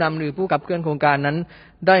ป็นผู้นำหรือผู้ขับเคลื่อนโครงการนั้น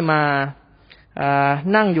ได้มา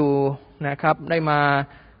นั่งอยู่นะครับได้มา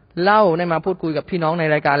เล่าได้มาพูดคุยกับพี่น้องใน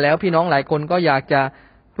รายการแล้วพี่น้องหลายคนก็อยากจะ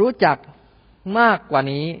รู้จักมากกว่า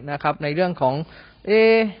นี้นะครับในเรื่องของ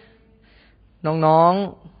น้อง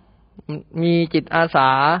ๆมีจิตอาสา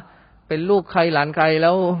เป็นลูกใครหลานใครแ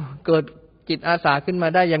ล้วเกิดจิตอาสาขึ้นมา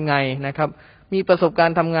ได้ยังไงนะครับมีประสบการ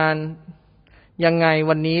ณ์ทำงานยังไง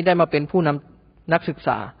วันนี้ได้มาเป็นผู้นำนักศึกษ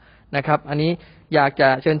านะครับอันนี้อยากจะ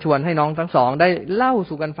เชิญชวนให้น้องทั้งสองได้เล่า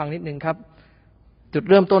สู่กันฟังนิดนึงครับจุด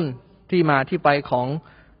เริ่มต้นที่มาที่ไปของ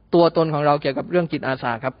ตัวตนของเราเกี่ยวกับเรื่องจิตอาส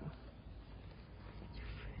าครับ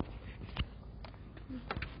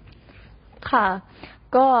ค่ะ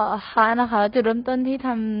ก็ค่ะนะคะจุดเริ่มต้น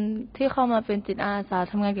ที่เข้ามาเป็นจิตอาสา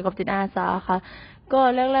ทำงานเกี่ยวกับจิตอาสาค่ะก็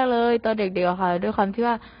แรกๆเลยตอนเด็กๆค่ะด้วยความที่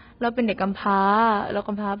ว่าเราเป็นเด็กกำพร้าเราก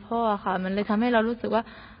ำพร้าพ่อค่ะมันเลยทำให้เรารู้สึกว่า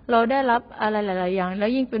เราได้รับอะไรหลายๆอย่างแล้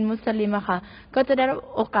วยิ่งเป็นมุสลิมอะค่ะก็จะได้รับ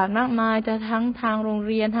โอกาสมากมายจะทั้งทางโรง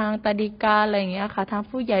เรียนทางตาดิกาอะไรอย่างเงี้ยค่ะทาง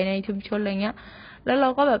ผู้ใหญ่ในชุมชนอะไรเงี้ยแล้วเรา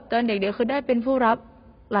ก็แบบตอนเด็กๆคือได้เป็นผู้รับ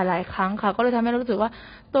หลายๆครั้งค่ะก็เลยทำให้เรารู้สึกว่า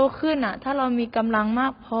โตขึ้นอะถ้าเรามีกำลังมา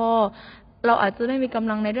กพอเราอาจจะไม่มีกำ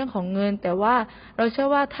ลังในเรื่องของเงินแต่ว่าเราเชื่อ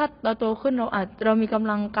ว่าถ้าเราโตขึ้นเรามีก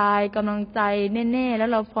ำลังกายกำลังใจแน่ๆแล้ว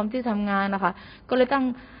เราพร้อมที่ทำงานนะคะก็เลย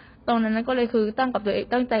ตรงนั้นก็เลยคือ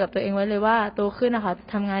ตั้งใจกับตัวเองไว้เลยว่าโตขึ้นนะคะ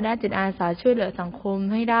ทำงานด้านจิตอาสาช่วยเหลือสังคม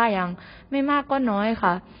ให้ได้อย่างไม่มากก็น้อย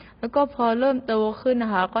ค่ะแล้วก็พอเริ่มโตขึ้นน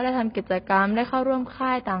ะคะก็ได้ทำกิจกรรมได้เข้าร่วมค่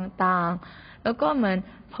ายต่างๆแล้วก็เหมือน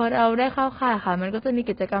พอเราได้เข้าค่ายค่ะมันก็จะมี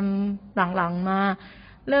กิจกรรมหลังๆมา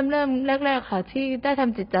เริ่มแรกๆค่ะที่ได้ท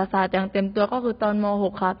ำจิตอาสาอย่างเต็มตัวก็คือตอนม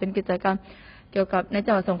.6 ค่ะเป็นกิจกรรมเกี่ยวกับใน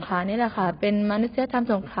จังหวัดสงขลานี่แหละค่ะเป็นมนุษยธรรม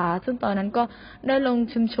สงขลาซึ่งตอนนั้นก็ได้ลง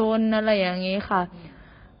ชุมชนอะไรอย่างนี้ค่ะ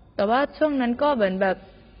แต่ว่าช่วงนั้นก็เหมือนแบบ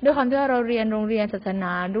ด้วยความที่ว่าเราเรียนโรงเรียนศาสน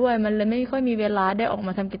าด้วยมันเลยไม่ค่อยมีเวลาได้ออกม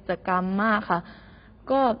าทำกิจกรรมมากค่ะ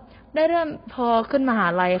ก็ได้เริ่มพอขึ้นมหา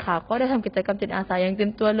ลัยค่ะก็ได้ทำกิจกรรมจิตอาสาอย่างเต็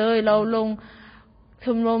มตัวเลยเราลงช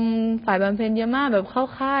มรมฝ่ายบำเพ็ญเยอะมากแบบเข้า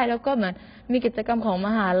ค่ายแล้วก็เหมือนมีกิจกรรมของม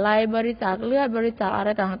หาลัยบริจาคเลือดบริจาคอะไร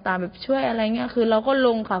ต่างๆแบบช่วยอะไรเงี้ยคือเราก็ล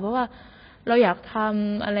งค่ะเพราะว่าเราอยากท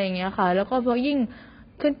ำอะไรอย่างเงี้ยค่ะแล้วก็พอยิ่ง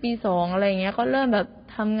ขึ้นปี 2อะไรอย่างเงี้ยก็เริ่มแบบ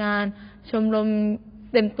ทำงานชมรม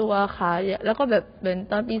เต็มตัวค่ะแล้วก็แบบเหมือน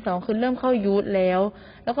ตอนปี 2คือเริ่มเข้ายูทแล้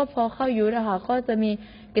วก็พอเข้ายูทอะค่ะก็จะมี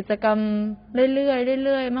กิจกรรมเรื่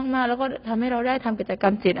อยๆมากๆแล้วก็ทำให้เราได้ทำกิจกรร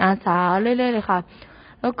มจิตอาสาเรื่อยๆเลยค่ะ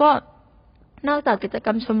แล้วก็นอกจากกิจกร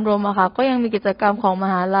รมชมรมอะค่ะก็ยังมีกิจกรรมของม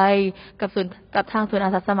หาลัยกับทางศูนย์อา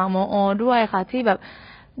สาสมัครมอ.ด้วยค่ะที่แบบ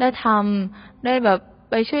ได้แบบ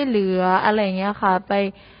ไปช่วยเหลืออะไรอย่างเงี้ยค่ะไป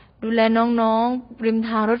ดูแลน้องๆริมท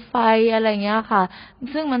างรถไฟอะไรอย่างเงี้ยค่ะ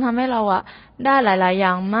ซึ่งมันทำให้เราอะได้หลายๆอย่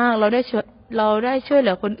างมากเราได้ช่วยเห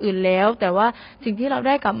ลือคนอื่นแล้วแต่ว่าสิ่งที่เราไ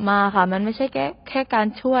ด้กลับมาค่ะมันไม่ใช่แค่การ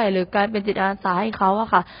ช่วยหรือการเป็นจิตอาสาให้เขาอ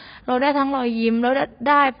ะค่ะเราได้ทั้งรอยยิ้มแล้ว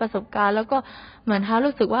ได้ประสบการณ์แล้วก็เหมือน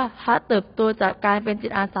รู้สึกว่าเติบโตจากการเป็นจิ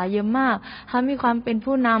ตอาสาเยอะมากมีความเป็น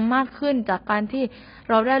ผู้นำมากขึ้นจากการที่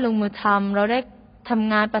เราได้ลงมือทำเราได้ท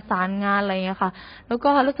ำงานประสานงานอะไรอย่างเงี้ยค่ะแล้วก็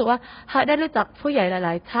รู้สึกว่าได้รู้จักผู้ใหญ่หล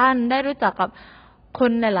ายๆท่านได้รู้จักกับ ค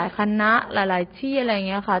นหลายๆคณะหลายๆที่อะไร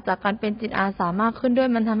เงี้ยค่ะจากการเป็นจิตอาสามากขึ้นด้วย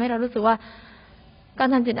มันทำให้เรารู้สึกว่าการ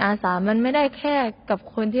ทำจิตอาสามันไม่ได้แค่กับ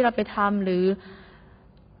คนที่เราไปทำหรือ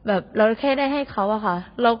แบบเราแค่ได้ให้เขาอะค่ะ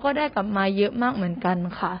เราก็ได้กลับมาเยอะมากเหมือนกัน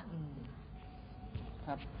ค่ะ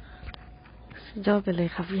ยอดไปเลย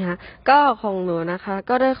ครับพี่ฮะก็ของหนูนะคะ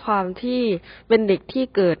ก็ด้วยความที่เป็นเด็กที่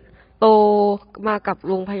เกิดโตมากับ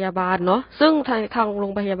โรงพยาบาลเนาะซึ่งทางโร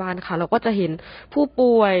งพยาบาลค่ะเราก็จะเห็นผู้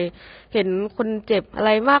ป่วยเห็นคนเจ็บอะไ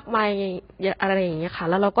รมากมายอะไรอย่างเงี้ยค่ะ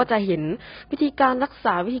แล้วเราก็จะเห็นวิธีการรักษ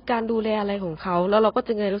าวิธีการดูแลอะไรของเขาแล้วเราก็จ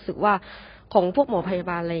ะเลยรู้สึกว่าของพวกหมอพยา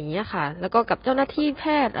บาลอะไรอย่างเงี้ยค่ะแล้วก็กับเจ้าหน้าที่แพ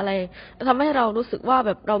ทย์อะไรทำให้เรารู้สึกว่าแ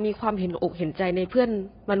บบเรามีความเห็นอกเห็นใจในเพื่อน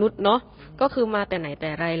มนุษย์เนาะก็คือมาแต่ไหนแต่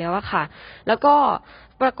ไรแล้วอะค่ะแล้วก็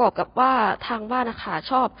ประกอบกับว่าทางบ้านนะคะ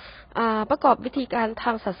ชอบประกอบวิธีการท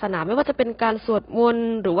างศาสนาไม่ว่าจะเป็นการสวดมนต์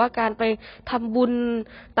หรือว่าการไปทำบุญ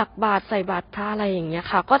ตักบาตรใส่บาตรพระอะไรอย่างเงี้ย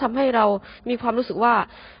ค่ะก็ทำให้เรามีความรู้สึกว่า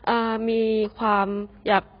มีความ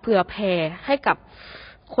อยากเผื่อแผ่ให้กับ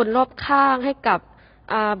คนรอบข้างให้กับ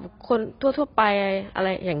คนทั่วๆไปอะไร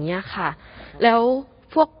อย่างเงี้ยค่ะแล้ว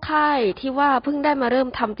พวกค่ายที่ว่าเพิ่งได้มาเริ่ม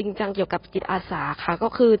ทำจริงจังเกี่ยวกับจิตอาสาค่ะก็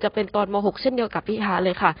คือจะเป็นตอนม.6 เช่นเดียวกับพี่ฮาเล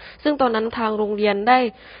ยค่ะซึ่งตอนนั้นทางโรงเรียนได้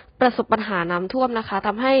ประสบปัญหาน้ำท่วมนะคะท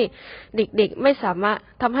ำให้เด็กๆไม่สามารถ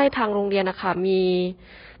ทำให้ทางโรงเรียนนะคะมี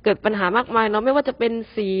เกิดปัญหามากมายเนาะไม่ว่าจะเป็น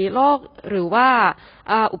สีลอกหรือว่า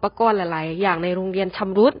อุปกรณ์หลายๆอย่างในโรงเรียนช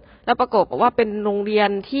ำรุดแล้วประกอบกับว่าเป็นโรงเรียน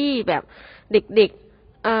ที่แบบเด็กๆ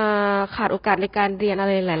ขาดโอกาสในการเรียนอะไ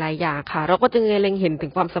รหลายๆอย่างค่ะเราก็จึงเล็งเห็นถึ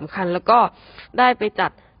งความสำคัญแล้วก็ได้ไปจั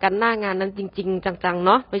ดกันหน้างานนั้นจริงๆจังๆเ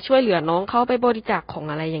นาะไปช่วยเหลือน้องเขาไปบริจาคของ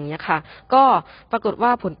อะไรอย่างเงี้ยค่ะก็ปรากฏว่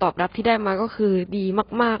าผลตอบรับที่ได้มาก็คือดี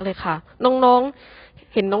มากๆเลยค่ะน้อง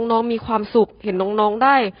ๆเห็นน้องๆมีความสุขเห็นน้องๆไ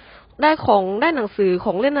ด้ของได้หนังสือข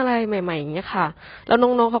องเล่นอะไรใหม่ๆอย่างเงี้ยค่ะแล้วน้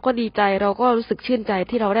องๆเขาก็ดีใจเราก็รู้สึกชื่นใจ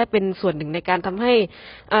ที่เราได้เป็นส่วนหนึ่งในการทำให้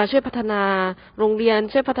ช่วยพัฒนาโรงเรียน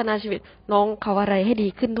ช่วยพัฒนาชีวิตน้องเขาอะไรให้ดี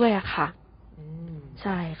ขึ้นด้วยอะค่ะใ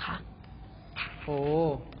ช่ค่ะโอ้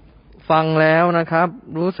ฟังแล้วนะครับ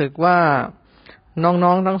รู้สึกว่าน้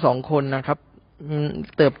องๆทั้งสองคนนะครับ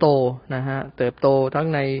เติบโตนะฮะเติบโตทั้ง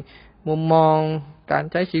ในมุมมองการ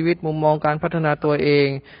ใช้ชีวิตมุมมองการพัฒนาตัวเอง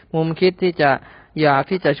มุมคิดที่จะอยาก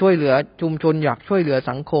ที่จะช่วยเหลือชุมชนอยากช่วยเหลือ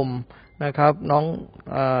สังคมนะครับน้อง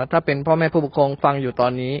ถ้าเป็นพ่อแม่ผู้ปกครองฟังอยู่ตอ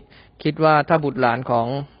นนี้คิดว่าถ้าบุตรหลานของ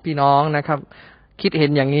พี่น้องนะครับคิดเห็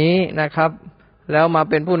นอย่างนี้นะครับแล้วมา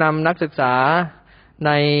เป็นผู้นำนักศึกษาใ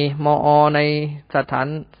นมอ.ในสถาน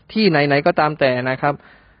ที่ไหนๆก็ตามแต่นะครับ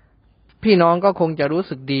พี่น้องก็คงจะรู้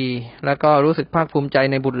สึกดีแล้วก็รู้สึกภาคภูมิใจ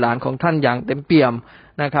ในบุตรหลานของท่านอย่างเต็มเปี่ยม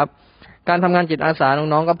นะครับการทำงานจิตอาสา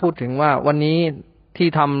น้องๆก็พูดถึงว่าวันนี้ที่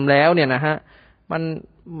ทำแล้วเนี่ยนะฮะมัน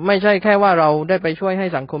ไม่ใช่แค่ว่าเราได้ไปช่วยให้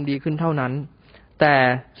สังคมดีขึ้นเท่านั้นแต่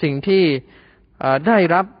สิ่งที่ได้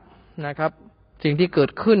รับนะครับสิ่งที่เกิด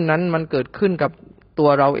ขึ้นนั้นมันเกิดขึ้นกับตัว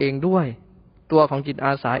เราเองด้วยตัวของจิตอ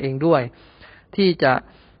าสาเองด้วยที่จะ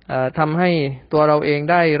ทำให้ตัวเราเอง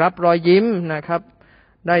ได้รับรอยยิ้มนะครับ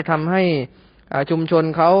ได้ทำให้ชุมชน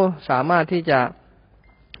เขาสามารถที่จะ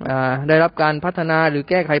ได้รับการพัฒนาหรือ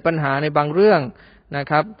แก้ไขปัญหาในบางเรื่องนะ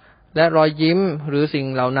ครับและรอยยิ้มหรือสิ่ง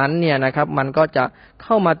เหล่านั้นเนี่ยนะครับมันก็จะเ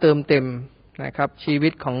ข้ามาเติมเต็มนะครับชีวิ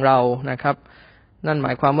ตของเรานะครับนั่นหม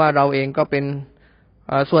ายความว่าเราเองก็เป็น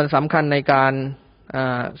ส่วนสำคัญในการ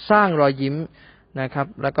สร้างรอยยิ้มนะครับ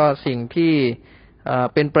แล้วก็สิ่งที่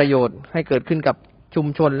เป็นประโยชน์ให้เกิดขึ้นกับชุม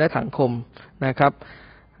ชนและสังคมนะครับ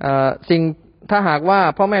สิ่งถ้าหากว่า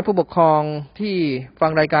พ่อแม่ผู้ปกครองที่ฟั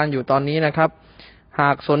งรายการอยู่ตอนนี้นะครับห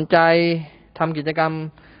ากสนใจทำกิจกรรม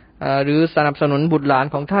หรือสนับสนุนบุตรหลาน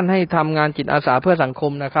ของท่านให้ทำงานจิตอาสาเพื่อสังค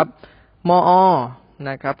มนะครับมอ.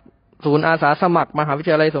นะครับศูนย์อาสาสมัครมหาวิท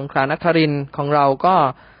ยาลัยสงขลานครินทร์ของเราก็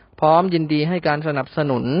พร้อมยินดีให้การสนับส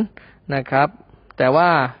นุนนะครับแต่ว่า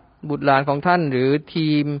บุตรหลานของท่านหรือ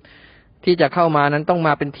ทีมที่จะเข้ามานั้นต้องม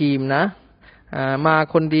าเป็นทีมนะมา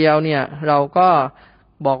คนเดียวเนี่ยเราก็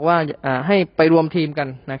บอกว่าให้ไปรวมทีมกัน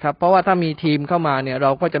นะครับเพราะว่าถ้ามีทีมเข้ามาเนี่ยเร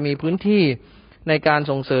าก็จะมีพื้นที่ในการ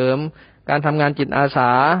ส่งเสริมการทำงานจิตอาส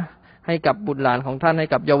าให้กับบุตรหลานของท่านให้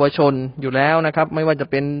กับเยาวชนอยู่แล้วนะครับไม่ว่าจะ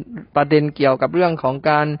เป็นประเด็นเกี่ยวกับเรื่องของ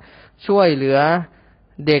การช่วยเหลือ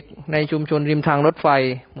เด็กในชุมชนริมทางรถไฟ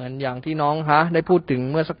เหมือนอย่างที่น้องได้พูดถึง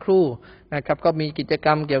เมื่อสักครู่นะครับก็มีกิจกร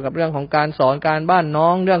รมเกี่ยวกับเรื่องของการสอนการบ้านน้อ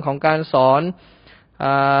งเรื่องของการสอน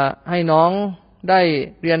ให้น้องได้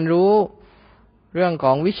เรียนรู้เรื่องข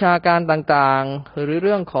องวิชาการต่างๆหรือเ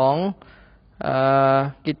รื่องของ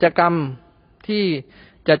กิจกรรมที่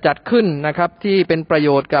จะจัดขึ้นนะครับที่เป็นประโย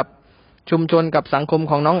ชน์กับชุมชนกับสังคม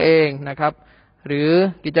ของน้องเองนะครับหรือ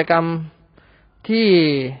กิจกรรม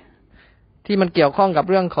ที่มันเกี่ยวข้องกับ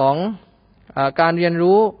เรื่องของการเรียน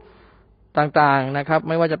รู้ต่างๆนะครับไ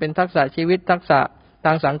ม่ว่าจะเป็นทักษะชีวิตทักษะ ท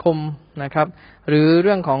างสังคมนะครับหรือเ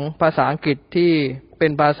รื่องของภาษาอังกฤษที่เป็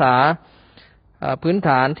นภาษาพื้นฐ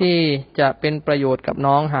านที่จะเป็นประโยชน์กับ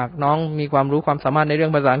น้องหากน้องมีความรู้ความสามารถในเรื่อ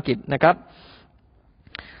งภาษาอังกฤษนะครับ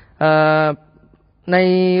ใน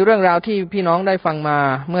เรื่องราวที่พี่น้องได้ฟังมา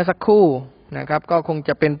เมื่อสักครู่นะครับก็คงจ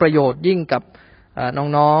ะเป็นประโยชน์ยิ่งกับ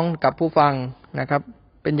น้องๆกับผู้ฟังนะครับ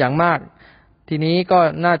เป็นอย่างมากทีนี้ก็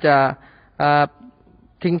น่าจะ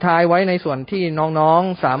ทิ้งท้ายไว้ในส่วนที่น้อง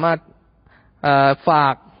ๆสามารถฝา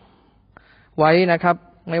กไว้นะครับ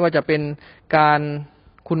ไม่ว่าจะเป็นการ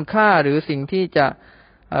คุณค่าหรือสิ่งที่จะ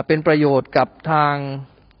เป็นประโยชน์กับทาง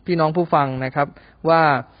พี่น้องผู้ฟังนะครับว่า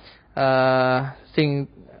สิ่ง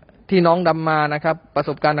ที่น้องดำมานะครับประส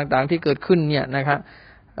บการณ์ต่างๆที่เกิดขึ้นเนี่ยนะครับ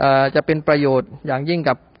จะเป็นประโยชน์อย่างยิ่ง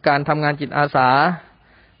กับการทำงานจิตอาสา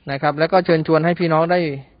นะครับแล้วก็เชิญชวนให้พี่น้องได้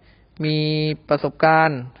มีประสบการ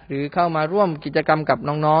ณ์หรือเข้ามาร่วมกิจกรรมกับ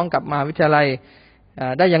น้องๆกับมหาวิทยาลัย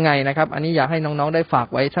ได้ยังไงนะครับอันนี้อยากให้น้องๆได้ฝาก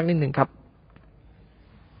ไว้สักนิดหนึ่งครับ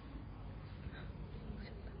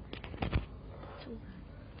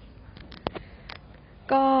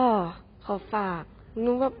ก็ขอฝาก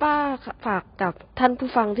นุว่าป้าฝากกับท่านผู้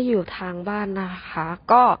ฟังที่อยู่ทางบ้านนะคะ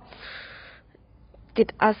ก็จิต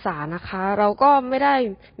อาสานะคะเราก็ไม่ได้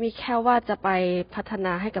มีแค่ว่าจะไปพัฒน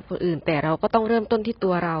าให้กับคนอื่นแต่เราก็ต้องเริ่มต้นที่ตั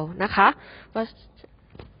วเรานะคะว่า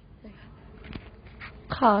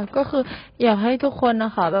ค่ะก็คืออยากให้ทุกคนน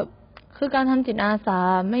ะคะแบบคือการทำจิตอาสา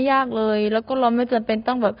ไม่ยากเลยแล้วก็เราไม่จำเป็น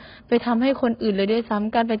ต้องแบบไปทำให้คนอื่นเลยด้วยซ้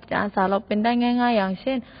ำการเป็นจิตอาสาเราเป็นได้ง่ายๆอย่างเ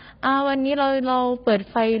ช่นวันนี้เราเปิด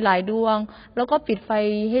ไฟหลายดวงแล้วก็ปิดไฟ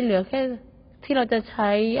ให้เหลือแค่ที่เราจะใช้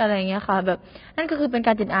อะไรอย่างเงี้ยค่ะแบบนั่นก็คือเป็นก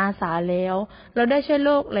ารจิตอาสาแล้วเราได้ช่วยโ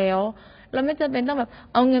ลกแล้วเราไม่จำเป็นต้องแบบ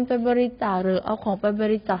เอาเงินไปบริจาคหรือเอาของไปบ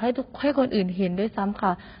ริจาคให้คนอื่นเห็นด้วยซ้ำค่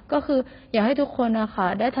ะก็คืออยากให้ทุกคนนะคะ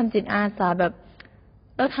ได้ทำจิตอาสาแบบ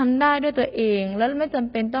เราทำได้ด้วยตัวเองแล้วไม่จ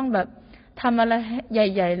ำเป็นต้องแบบทำอะไรใ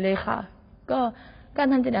หญ่ๆเลยค่ะก็การ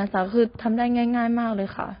ทำจิตอาสาคือทำได้ง่ายๆมากเลย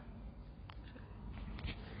ค่ะ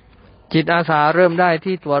จิตอาสาเริ่มได้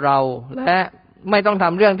ที่ตัวเราและไม่ต้องท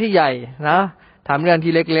ำเรื่องที่ใหญ่นะทำเรื่อง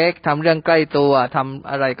ที่เล็กๆทำเรื่องใกล้ตัวทำ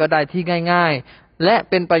อะไรก็ได้ที่ง่ายๆและ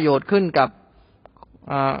เป็นประโยชน์ขึ้นกับ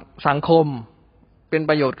สังคมเป็น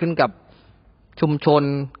ประโยชน์ขึ้นกับชุมชน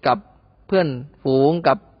กับเพื่อนฝูง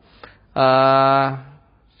กับ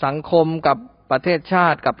สังคมกับประเทศชา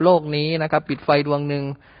ติกับโลกนี้นะครับปิดไฟดวงหนึ่ง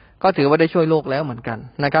ก็ถือว่าได้ช่วยโลกแล้วเหมือนกัน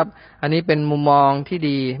นะครับอันนี้เป็นมุมมองที่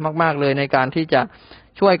ดีมากๆเลยในการที่จะ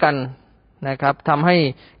ช่วยกันนะครับทำให้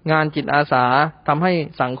งานจิตอาสาทำให้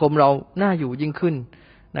สังคมเราน่าอยู่ยิ่งขึ้น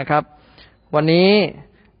นะครับวันนี้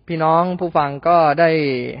พี่น้องผู้ฟังก็ได้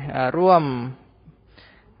ร่วม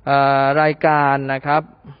รายการนะครับ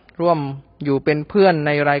ร่วมอยู่เป็นเพื่อนใ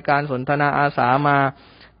นรายการสนทนาอาสามา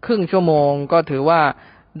ครึ่งชั่วโมงก็ถือว่า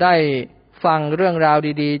ได้ฟังเรื่องราว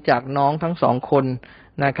ดีๆจากน้องทั้งสองคน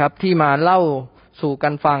นะครับที่มาเล่าสู่กั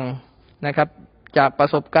นฟังนะครับจากประ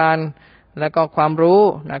สบการณ์และก็ความรู้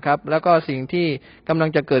นะครับแล้วก็สิ่งที่กำลัง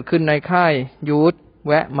จะเกิดขึ้นในค่ายยูทแ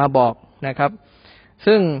วะมาบอกนะครับ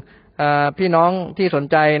ซึ่งพี่น้องที่สน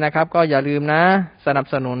ใจนะครับก็อย่าลืมนะสนับ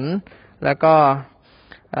สนุนแล้วก็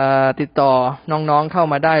ติดต่อน้องๆเข้า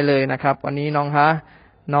มาได้เลยนะครับวันนี้น้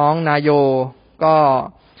องนายโยก็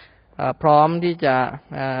พร้อมที่จะ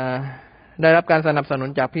ได้รับการสนับสนุน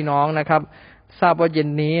จากพี่น้องนะครับทราบว่าเย็น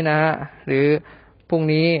นี้นะฮะหรือพรุ่ง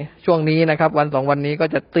นี้ช่วงนี้นะครับวันสองวันนี้ก็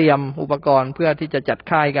จะเตรียมอุปกรณ์เพื่อที่จะจัด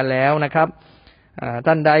ค่ายกันแล้วนะครับ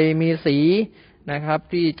ท่านใดมีสีนะครับ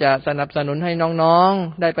ที่จะสนับสนุนให้น้อง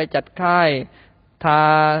ๆได้ไปจัดค่ายทา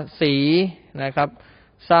สีนะครับ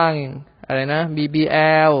สร้างอะไรนะ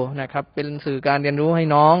BBL นะครับเป็นสื่อการเรียนรู้ให้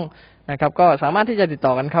น้องนะครับก็สามารถที่จะติดต่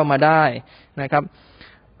อกันเข้ามาได้นะครับ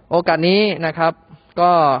โอกาสนี้นะครับ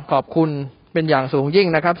ก็ขอบคุณเป็นอย่างสูงยิ่ง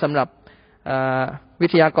นะครับสำหรับวิ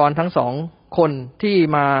ทยากรทั้งสองคนที่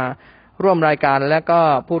มาร่วมรายการและก็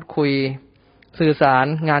พูดคุยสื่อสาร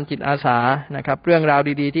งานจิตอาสานะครับเรื่องราว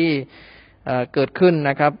ดีๆที่เกิดขึ้น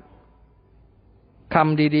นะครับค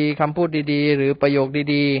ำดีๆคำพูดดีๆหรือประโยค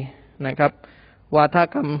ดีๆนะครับว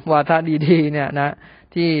าทะดีๆเนี่ยนะ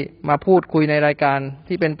ที่มาพูดคุยในรายการ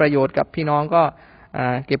ที่เป็นประโยชน์กับพี่น้องก็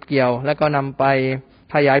เก็บเกี่ยวแล้วก็นำไป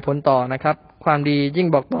ขยายผลต่อนะครับความดียิ่ง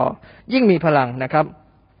บอกต่อยิ่งมีพลังนะครับ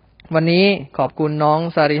วันนี้ขอบคุณน้อง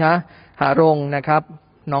สาริฮะหารงนะครับ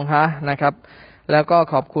น้องฮะนะครับแล้วก็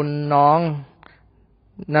ขอบคุณน้อง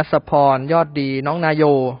นัสพรยอดดีน้องนายโย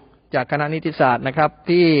จากคณะนิติศาสตร์นะครับ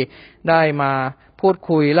ที่ได้มาพูด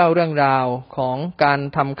คุยเล่าเรื่องราวของการ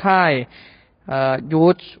ทำค่ายยู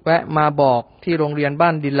ทแวะมาบอกที่โรงเรียนบ้า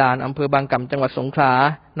นดินลานอำเภอบางกำจังหวัดสงขลา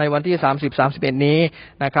ในวันที่30-31นี้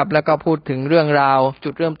นะครับแล้วก็พูดถึงเรื่องราวจุ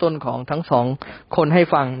ดเริ่มต้นของทั้งสองคนให้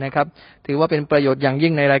ฟังนะครับถือว่าเป็นประโยชน์อย่าง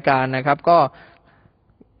ยิ่งในรายการนะครับก็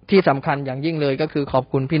ที่สำคัญอย่างยิ่งเลยก็คือขอบ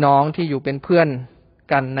คุณพี่น้องที่อยู่เป็นเพื่อน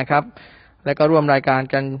กันนะครับ และก็ร่วมรายการ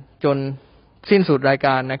กันจนสิ้นสุดรายก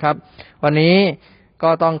ารนะครับ วันนี้ก็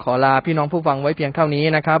ต้องขอลาพี่น้องผู้ฟังไว้เพียงเท่านี้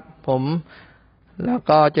นะครับ ผมแล้ว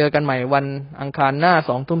ก็เจอกันใหม่วันอังคารหน้า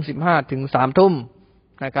 20:15 ถึง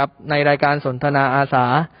 3:00 นะครับในรายการสนทนาอาสา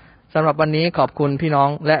สำหรับวันนี้ขอบคุณพี่น้อง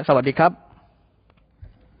และสวัสดีครับ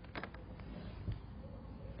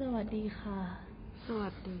สวัสดีค่ะ สวั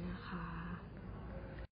สดีนะคะ